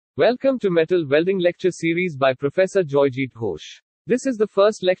Welcome to Metal Welding Lecture Series by Professor Joyjeet Ghose. This is the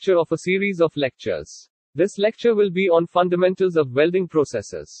first lecture of a series of lectures. This lecture will be on fundamentals of welding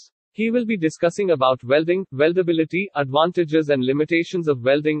processes. He will be discussing about welding, weldability, advantages and limitations of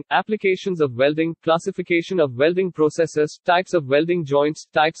welding, applications of welding, classification of welding processes, types of welding joints,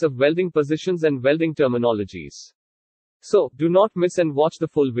 types of welding positions and welding terminologies. So, do not miss and watch the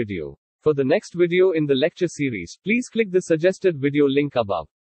full video. For the next video in the lecture series, please click the suggested video link above.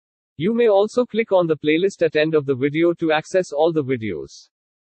 You may also click on the playlist at end of the video to access all the videos.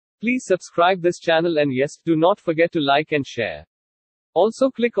 Please subscribe this channel and yes, do not forget to like and share. Also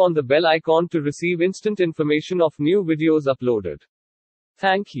click on the bell icon to receive instant information of new videos uploaded.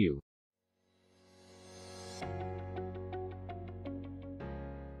 Thank you.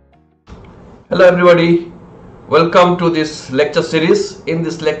 Hello everybody, welcome to this lecture series. In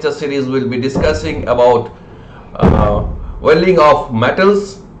this lecture series we'll be discussing about welding of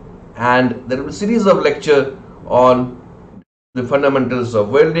metals, and there will be a series of lecture on the fundamentals of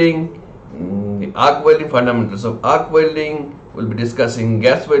welding, the arc welding, fundamentals of arc welding. We'll be discussing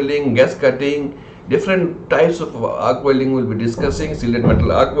gas welding, gas cutting, different types of arc welding. We'll be discussing sealed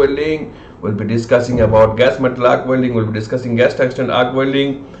metal arc welding. We'll be discussing about gas metal arc welding. We'll be discussing gas tungsten arc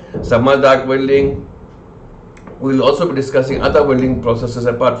welding, submerged arc welding. We'll also be discussing other welding processes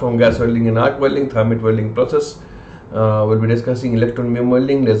apart from gas welding and arc welding, thermite welding process. We'll be discussing electron beam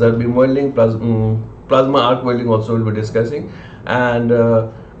welding, laser beam welding, plasma arc welding also we'll be discussing, and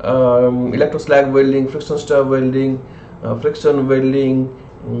electroslag welding, friction stir welding, friction welding,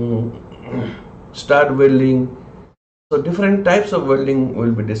 stud welding. So different types of welding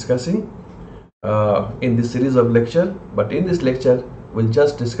we'll be discussing in this series of lecture. But in this lecture we'll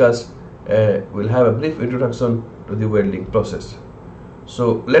just discuss, we'll have a brief introduction to the welding process.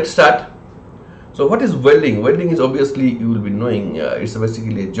 So let's start. So what is welding? Welding is, obviously you will be knowing, it's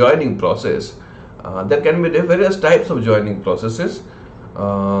basically a joining process. There can be various types of joining processes.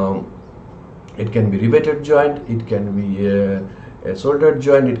 It can be riveted joint, it can be a soldered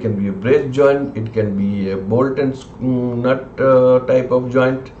joint, it can be a brace joint, it can be a bolt and nut type of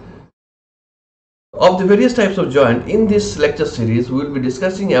joint. Of the various types of joint, in this lecture series we will be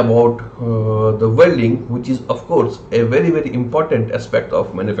discussing about the welding, which is of course a very important aspect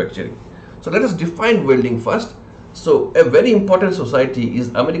of manufacturing. So let us define welding first. So a very important society is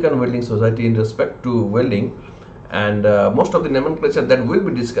American Welding Society in respect to welding, and most of the nomenclature that we'll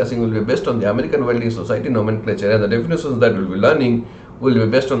be discussing will be based on the American Welding Society nomenclature, and the definitions that we'll be learning will be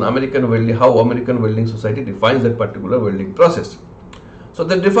based on American Welding, how American Welding Society defines that particular welding process. So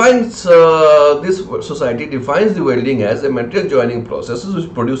that defines, this society defines the welding as a material joining process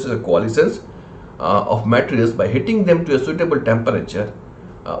which produces a coalescence of materials by heating them to a suitable temperature,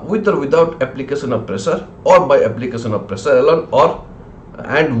 with or without application of pressure, or by application of pressure alone, or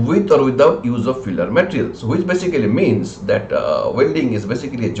and with or without use of filler materials. So which basically means that welding is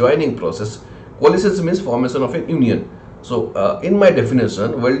basically a joining process. Coalescence means formation of a union. So in my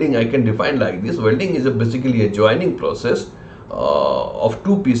definition, welding I can define like this: welding is basically a joining process of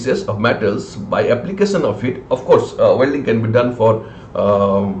two pieces of metals by application of heat. Of course, welding can be done for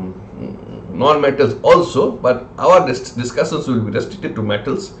non-metals also, but our discussions will be restricted to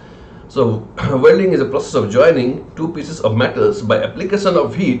metals. So welding is a process of joining two pieces of metals by application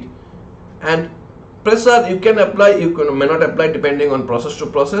of heat, and pressure you can apply, may not apply depending on process to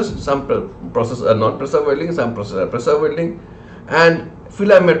process. Some processes are non-pressure welding, some processes are pressure welding, and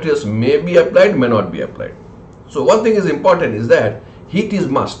filler materials may be applied, may not be applied. So one thing is important is that heat is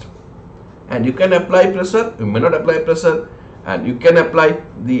must, and you can apply pressure, you may not apply pressure, and you can apply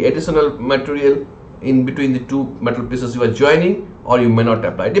the additional material in between the two metal pieces you are joining, or you may not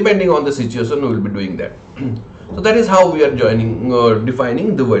apply depending on the situation. We will be doing that. So that is how we are joining or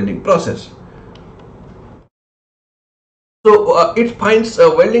defining the welding process. So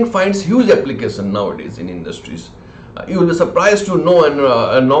welding finds huge application nowadays in industries. You will be surprised to know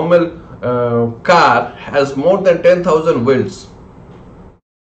a normal car has more than 10,000 welds.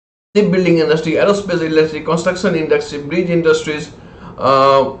 Shipbuilding industry, aerospace industry, construction industry, bridge industries.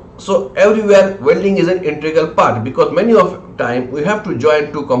 So everywhere welding is an integral part, because many of time we have to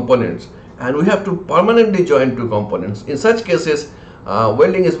join two components, and we have to permanently join two components. In such cases,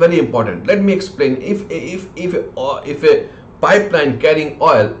 welding is very important. Let me explain. If a pipeline carrying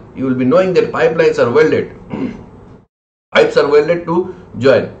oil, you will be knowing that pipelines are welded. Pipes are welded to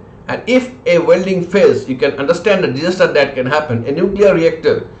join. And if a welding fails, you can understand the disaster that can happen. A nuclear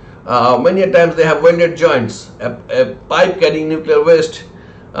reactor, many a times they have welded joints, a pipe carrying nuclear waste,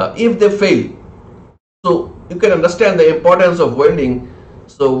 if they fail. So you can understand the importance of welding.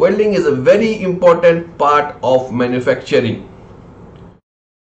 So welding is a very important part of manufacturing.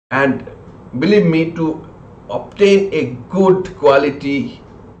 And believe me, to obtain a good quality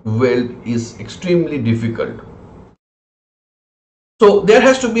weld is extremely difficult. So there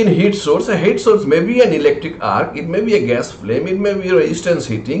has to be a heat source. A heat source may be an electric arc, it may be a gas flame, it may be resistance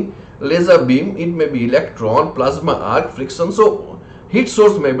heating, laser beam, it may be electron, plasma arc, friction. So heat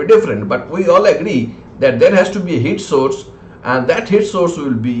source may be different, but we all agree that there has to be a heat source, and that heat source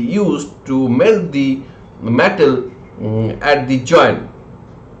will be used to melt the metal at the joint.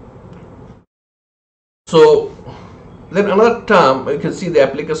 So then another term, you can see the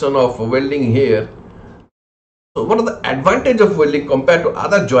application of welding here. So what are the advantage of welding compared to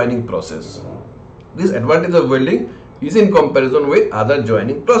other joining process? This advantage of welding is in comparison with other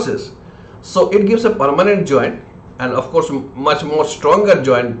joining process. So it gives a permanent joint, and of course much more stronger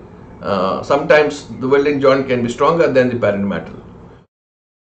joint. Sometimes the welding joint can be stronger than the parent metal.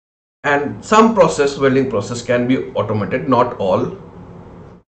 And some welding process can be automated, not all.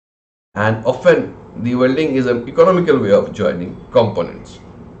 And often the welding is an economical way of joining components.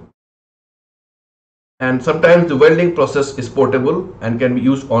 And sometimes the welding process is portable and can be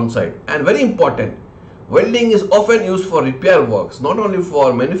used on site. And very important, welding is often used for repair works, not only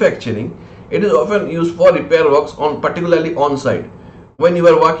for manufacturing. It is often used for repair works, particularly on site. When you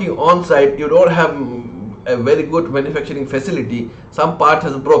are working on site, you don't have a very good manufacturing facility. Some part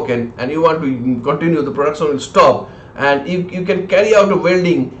has broken and you want to continue, the production will stop, and you can carry out a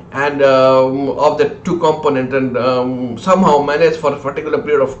welding and of the two component and somehow manage for a particular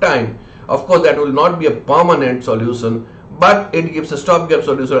period of time. Of course, that will not be a permanent solution, but it gives a stopgap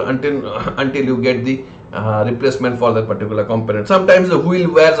solution until you get the replacement for that particular component. Sometimes the wheel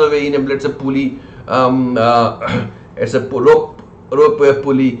wears away in a, let's say, pulley. It's a rope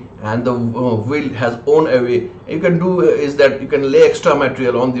pulley, and the wheel has worn away. You can do is that you can lay extra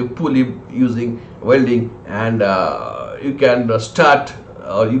material on the pulley using welding, and you can start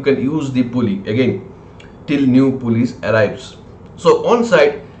or you can use the pulley again till new pulleys arrives. So on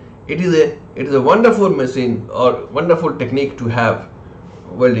site, it is a wonderful machine or wonderful technique to have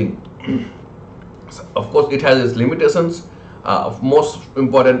welding. Of course, it has its limitations. Most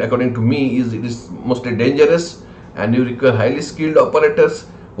important, according to me, is it is mostly dangerous, and you require highly skilled operators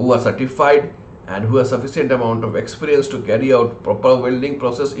who are certified and who have sufficient amount of experience to carry out proper welding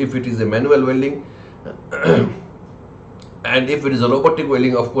process if it is a manual welding. And if it is a robotic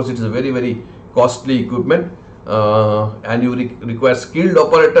welding, of course, it is a very, very costly equipment, and you require skilled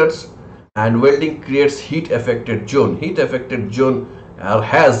operators. And welding creates heat affected zone. Heat affected zone,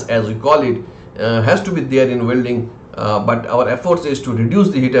 as we call it, has to be there in welding, but our efforts is to reduce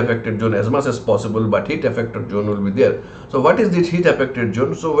the heat affected zone as much as possible, but heat affected zone will be there. So what is this heat affected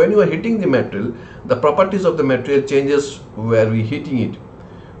zone? So when you are heating the material, the properties of the material changes where we heating it.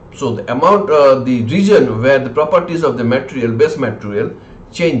 So the amount, the region where the properties of the material, base material,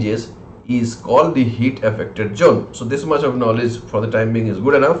 changes is called the heat affected zone. So this much of knowledge for the time being is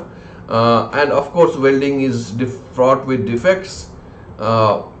good enough. And of course, welding is fraught with defects,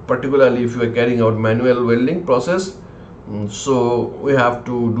 particularly if you are carrying out manual welding process. So we have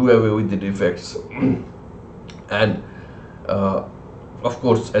to do away with the defects. And of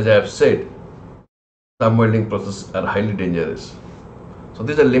course, as I have said, some welding processes are highly dangerous. So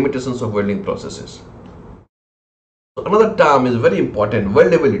these are limitations of welding processes. So another term is very important,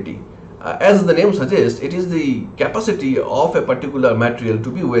 weldability. As the name suggests, it is the capacity of a particular material to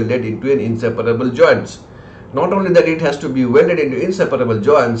be welded into an inseparable joints. Not only that, it has to be welded into inseparable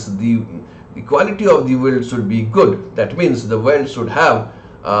joints, the quality of the weld should be good. That means the weld should have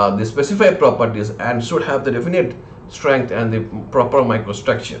the specified properties and should have the definite strength and the proper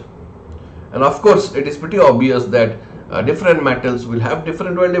microstructure. And of course, it is pretty obvious that different metals will have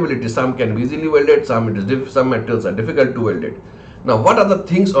different weldability. Some can be easily welded, some metals are difficult to weld it. Now, what are the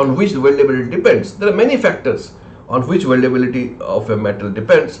things on which the weldability depends? There are many factors on which weldability of a metal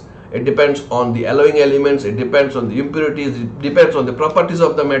depends. It depends on the alloying elements, it depends on the impurities, it depends on the properties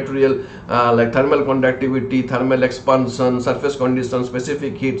of the material, like thermal conductivity, thermal expansion, surface condition,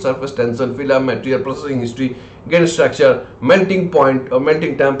 specific heat, surface tension, film material, processing history, grain structure, melting point or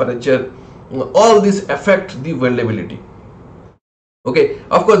melting temperature. All these affect the weldability. Okay,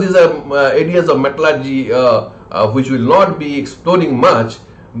 of course, these are areas of metallurgy which will not be exploring much,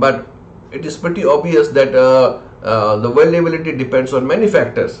 but it is pretty obvious that the weldability depends on many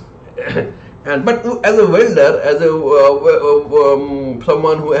factors. But as a welder, as a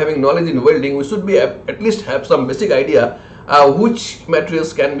someone who having knowledge in welding, we should be at least have some basic idea which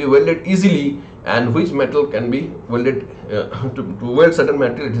materials can be welded easily and which metal can be welded. To weld certain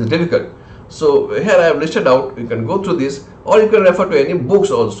material, it is difficult. So here I have listed out. You can go through this, or you can refer to any books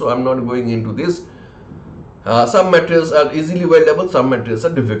also. I am not going into this. Some materials are easily weldable, some materials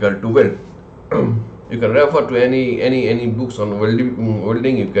are difficult to weld. You can refer to any books on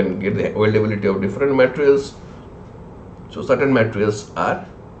welding. You can get the weldability of different materials. So certain materials are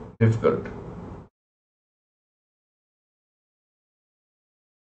difficult.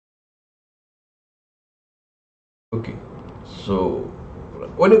 Okay, so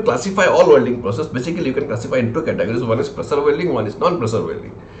when you classify all welding process, basically you can classify into categories. One is pressure welding, one is non-pressure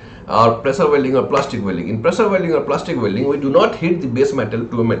welding, or pressure welding or plastic welding. In pressure welding or plastic welding, we do not heat the base metal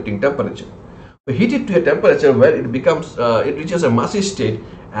to a melting temperature. We heat it to a temperature where it becomes, it reaches a massy state,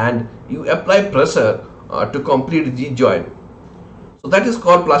 and you apply pressure to complete the joint. So that is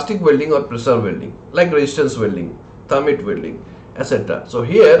called plastic welding or pressure welding, like resistance welding, thermite welding, etc. So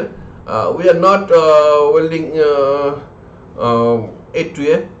here we are not welding it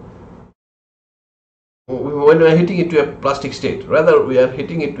to a, when we are hitting it to a plastic state. Rather, we are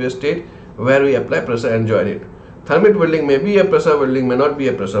hitting it to a state where we apply pressure and join it. Thermite welding may be a pressure welding, may not be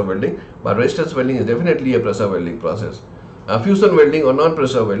a pressure welding, but resistance welding is definitely a pressure welding process. Fusion welding or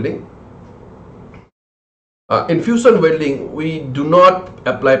non-pressure welding. In fusion welding, we do not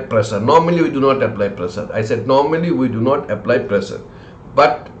apply pressure. Normally, we do not apply pressure. I said normally we do not apply pressure,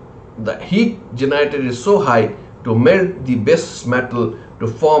 but the heat generated is so high to melt the base metal to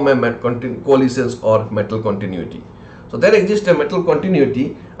form a coalescence or metal continuity. So there exists a metal continuity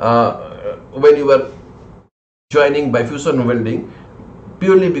when you are joining by fusion welding,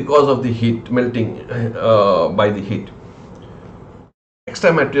 purely because of the heat, melting by the heat.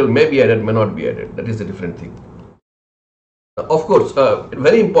 Extra material may be added, may not be added. That is a different thing. Of course,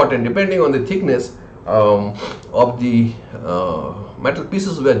 very important, depending on the thickness of the metal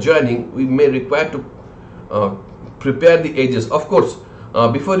pieces we are joining, we may require to prepare the edges. Of course,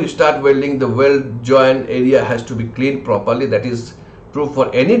 before you start welding, the weld joint area has to be cleaned properly. That is true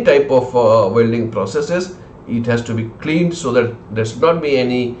for any type of welding processes. It has to be cleaned so that there should not be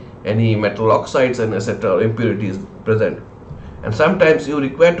any metal oxides and etc. impurities present. And sometimes you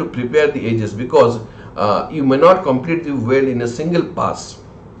require to prepare the edges because you may not complete the weld in a single pass.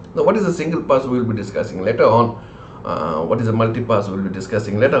 Now, what is a single pass we will be discussing later on. What is a multi-pass we will be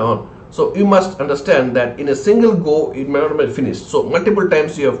discussing later on. So you must understand that in a single go it may not be finished. So multiple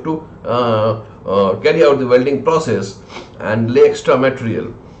times you have to carry out the welding process and lay extra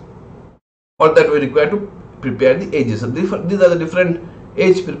material. For that we require to prepare the edges. So these are the different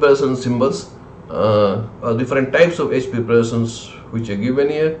edge preparation symbols, or different types of edge preparations which are given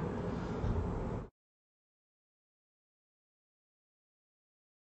here.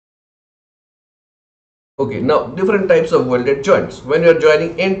 Okay, now different types of welded joints. When you are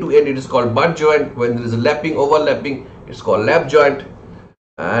joining end to end, it is called butt joint. When there is a lapping, overlapping, it's called lap joint.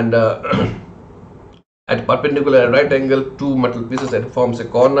 And at perpendicular right angle, two metal pieces that forms a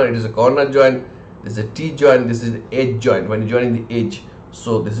corner, it is a corner joint. This is a T joint, this is an edge joint when you're joining the edge.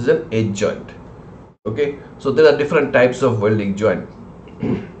 So this is an edge joint. Okay, so there are different types of welding joint.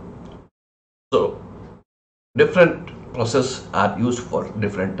 So different processes are used for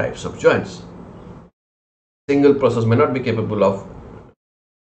different types of joints. Single process may not be capable of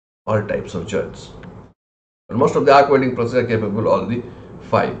all types of joints, but most of the arc welding processes are capable of all the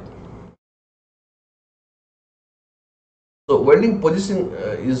 5. So welding position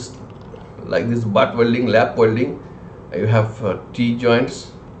is like this: butt welding, lap welding. You have T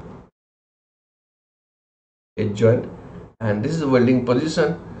joints, edge joint, and this is the welding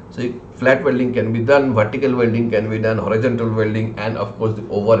position. So flat welding can be done, vertical welding can be done, horizontal welding, and of course the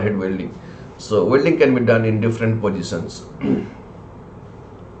overhead welding. So welding can be done in different positions.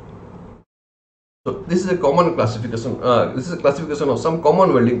 So this is a common classification. This is a classification of some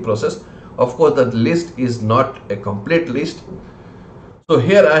common welding process. Of course, that list is not a complete list. So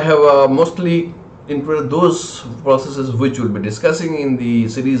here I have mostly included those processes which we'll be discussing in the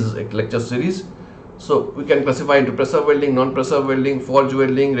series, lecture series. So we can classify into pressure welding, non-pressure welding, forge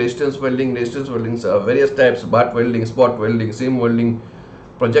welding, resistance welding. Resistance weldings are various types: butt welding, spot welding, seam welding,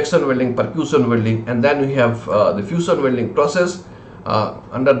 projection welding, percussion welding, and then we have the fusion welding process.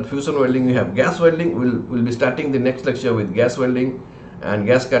 Under the fusion welding we have gas welding. We'll be starting the next lecture with gas welding and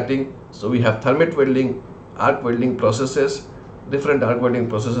gas cutting. So we have thermite welding, arc welding processes, different arc welding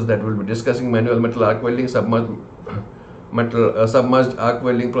processes that we'll be discussing: manual metal arc welding, submerged arc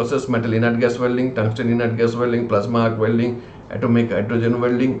welding process, metal inert gas welding, tungsten inert gas welding, plasma arc welding, atomic hydrogen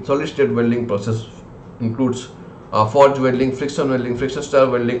welding. Solid state welding process includes forge welding, friction welding, friction stir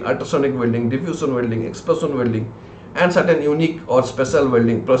welding, ultrasonic welding, diffusion welding, explosion welding, and certain unique or special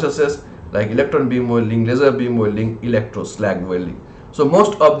welding processes like electron beam welding, laser beam welding, electro slag welding. So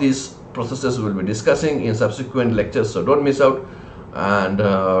most of these processes we will be discussing in subsequent lectures, so don't miss out. and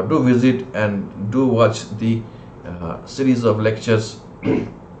do visit and do watch the series of lectures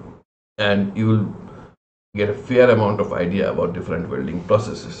and you will get a fair amount of idea about different welding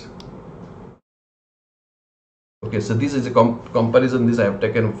processes. Okay, so this is a comparison. This I have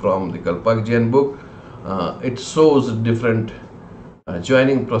taken from the Kalpak Jain book. It shows different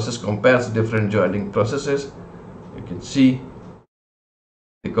joining process, compares different joining processes. You can see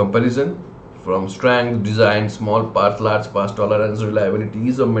the comparison from strength, design, small parts, large parts, tolerance, reliability,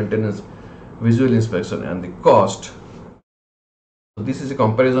 ease of maintenance, visual inspection, and the cost. So this is a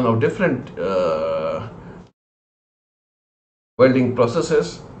comparison of different welding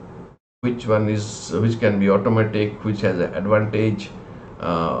processes. Which can be automatic, which has an advantage,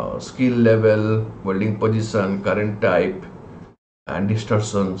 skill level, welding position, current type, and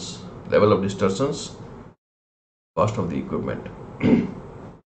distortions, level of distortions, cost of the equipment.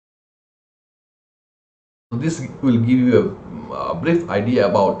 So this will give you a brief idea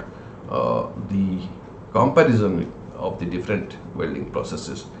about the comparison of the different welding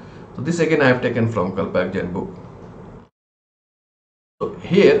processes. So this again I have taken from Kalpak Jain book. So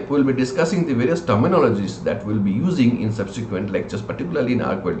here we will be discussing the various terminologies that we will be using in subsequent lectures, particularly in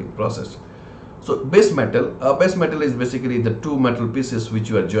arc welding process. So base metal is basically the two metal pieces which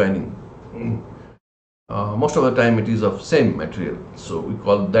you are joining. Most of the time it is of same material, so we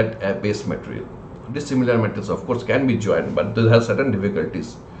call that a base material. Dissimilar metals of course can be joined, but they have certain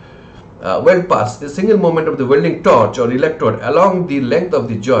difficulties. Weld pass, a single movement of the welding torch or electrode along the length of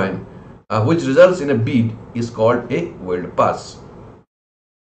the joint which results in a bead is called a weld pass.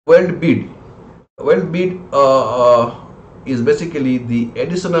 Weld bead is basically the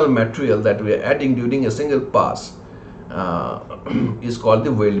additional material that we are adding during a single pass is called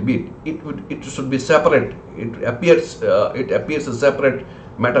the weld bead. It should be separate. It appears a separate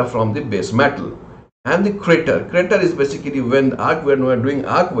matter from the base metal. And the crater is basically when we are doing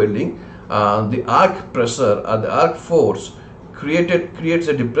arc welding, the arc pressure or the arc force creates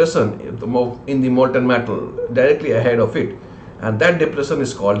a depression in the molten metal directly ahead of it, and that depression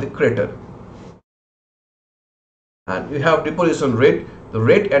is called the crater. And we have deposition rate. The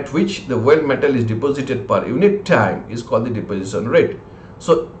rate at which the weld metal is deposited per unit time is called the deposition rate.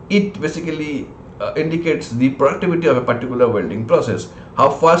 So it basically indicates the productivity of a particular welding process,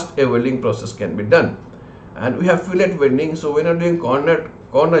 how fast a welding process can be done. And we have fillet welding. So when you are doing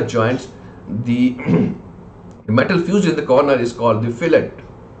corner joints, the the metal fused in the corner is called the fillet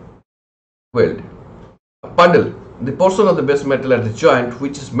weld. Puddle, the portion of the base metal at the joint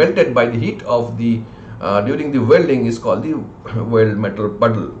which is melted by the heat of the during the welding is called the weld metal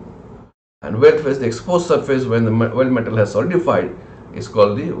puddle. And weld face, the exposed surface when the weld metal has solidified, is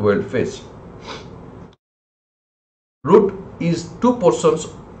called the weld face. Root is two portions,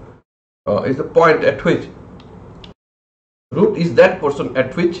 is the point at which root is that portion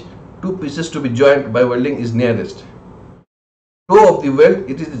at which two pieces to be joined by welding is nearest. Toe of the weld,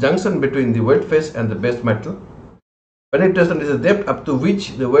 it is the junction between the weld face and the base metal. Penetration is the depth up to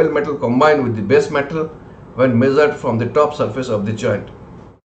which the weld metal combined with the base metal when measured from the top surface of the joint.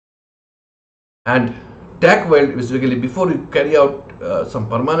 And tack weld, basically before we carry out some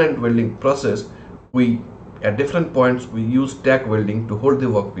permanent welding process, at different points we use tack welding to hold the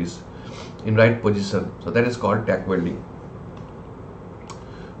workpiece in right position. So that is called tack welding.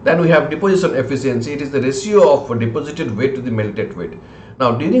 Then we have deposition efficiency. It is the ratio of deposited weight to the melted weight.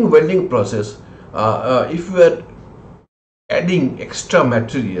 Now during welding process, if you are adding extra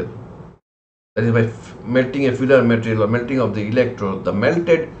material, that is by melting a filler material or melting of the electrode, the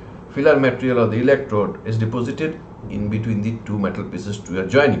melted filler material of the electrode is deposited in between the two metal pieces to your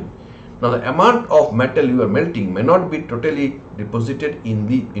joining. Now the amount of metal you are melting may not be totally deposited in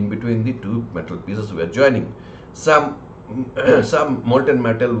between the two metal pieces we are joining. Some molten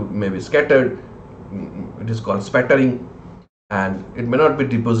metal may be scattered, it is called spattering, and it may not be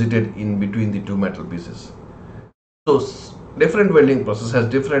deposited in between the two metal pieces. So different welding process has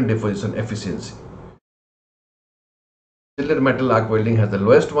different deposition efficiency. Cylinder metal arc welding has the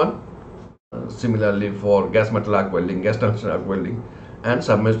lowest one. Similarly for gas metal arc welding, gas tungsten arc welding, and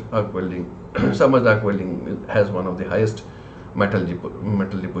submerged arc welding. Submerged arc welding has one of the highest metal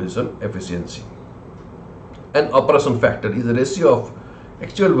deposition efficiency. And operation factor is the ratio of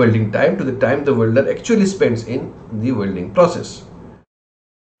actual welding time to the time the welder actually spends in the welding process.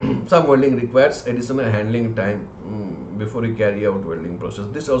 Some welding requires additional handling time before you carry out welding process.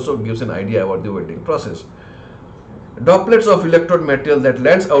 This also gives an idea about the welding process. Droplets of electrode material that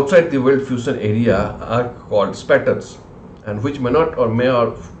lands outside the weld fusion area are called spatters, and which may not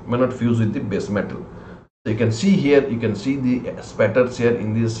fuse with the base metal. So you can see here, you can see the spatters here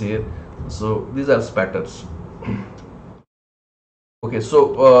in this here. So these are spatters. Okay,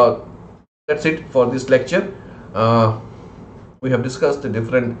 so that's it for this lecture. We have discussed the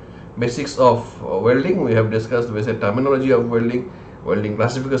different basics of welding. We have discussed basic terminology of welding, welding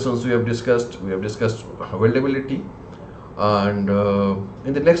classifications. We have discussed weldability, and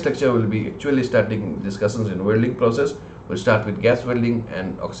in the next lecture we'll be actually starting discussions in welding process. We'll start with gas welding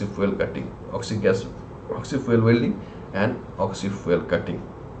and oxy-fuel cutting, oxy-fuel welding and oxy-fuel cutting.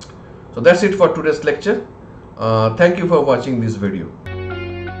 So that's it for today's lecture. Thank you for watching this video.